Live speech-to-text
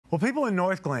Well, people in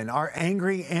Northglenn are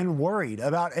angry and worried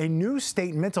about a new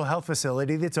state mental health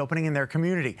facility that's opening in their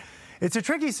community. It's a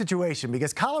tricky situation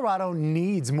because Colorado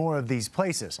needs more of these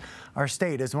places. Our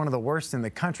state is one of the worst in the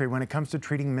country when it comes to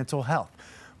treating mental health.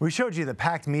 We showed you the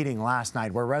packed meeting last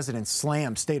night where residents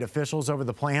slammed state officials over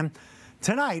the plan.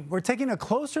 Tonight, we're taking a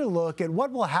closer look at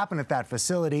what will happen at that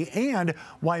facility and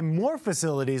why more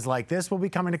facilities like this will be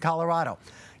coming to Colorado.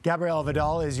 Gabriela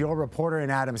Vidal is your reporter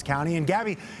in Adams County. And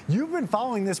Gabby, you've been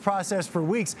following this process for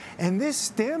weeks, and this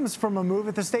stems from a move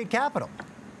at the state capitol.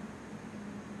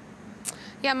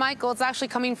 Yeah, Michael, it's actually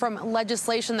coming from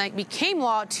legislation that became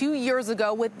law 2 years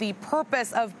ago with the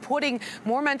purpose of putting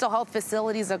more mental health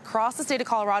facilities across the state of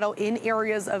Colorado in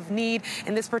areas of need.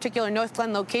 And this particular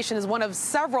Northglenn location is one of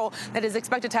several that is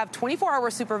expected to have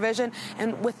 24-hour supervision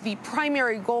and with the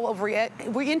primary goal of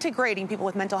reintegrating people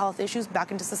with mental health issues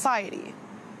back into society.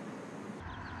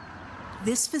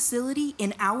 This facility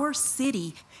in our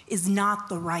city is not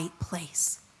the right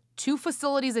place. Two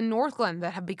facilities in Northglenn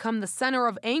that have become the center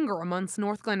of anger amongst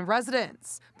Northglenn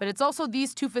residents. But it's also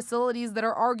these two facilities that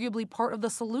are arguably part of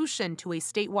the solution to a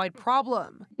statewide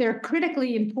problem. They're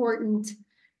critically important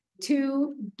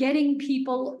to getting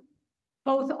people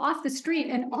both off the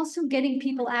street and also getting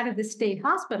people out of the state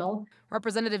hospital.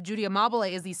 Representative Judy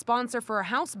Amabile is the sponsor for a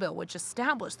House bill which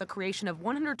established the creation of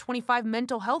 125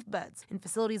 mental health beds in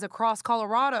facilities across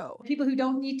Colorado. People who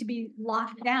don't need to be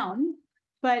locked down,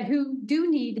 but who do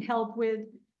need help with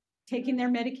taking their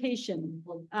medication,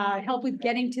 help with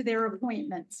getting to their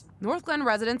appointments. Northglenn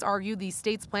residents argue the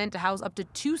state's plan to house up to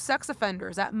 2 sex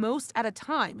offenders at most at a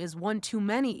time is one too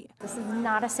many. This is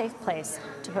not a safe place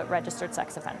to put registered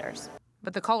sex offenders.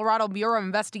 But the Colorado Bureau of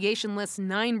Investigation lists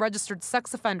 9 registered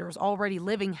sex offenders already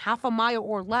living half a mile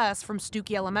or less from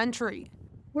Stuckey Elementary.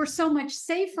 We're so much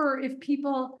safer if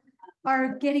people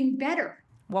are getting better.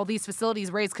 While these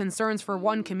facilities raise concerns for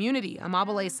one community,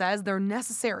 Amabile says they're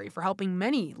necessary for helping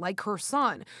many, like her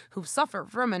son, who suffer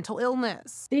from mental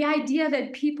illness. The idea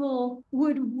that people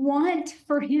would want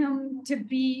for him to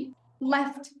be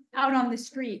left out on the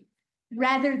street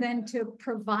rather than to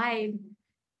provide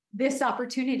this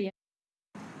opportunity.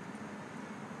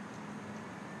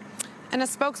 And a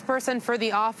spokesperson for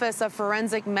the Office of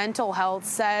Forensic Mental Health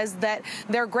says that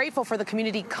they're grateful for the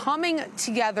community coming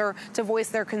together to voice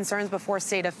their concerns before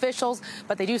state officials.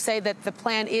 But they do say that the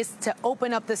plan is to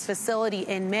open up this facility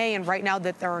in May, and right now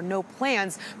that there are no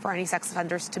plans for any sex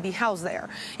offenders to be housed there.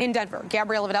 In Denver,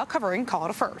 Gabriela Vidal covering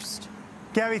Colorado First.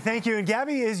 Gabby, thank you. And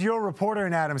Gabby is your reporter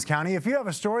in Adams County. If you have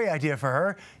a story idea for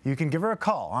her, you can give her a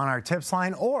call on our tips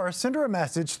line or send her a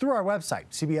message through our website,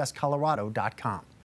 cbscolorado.com.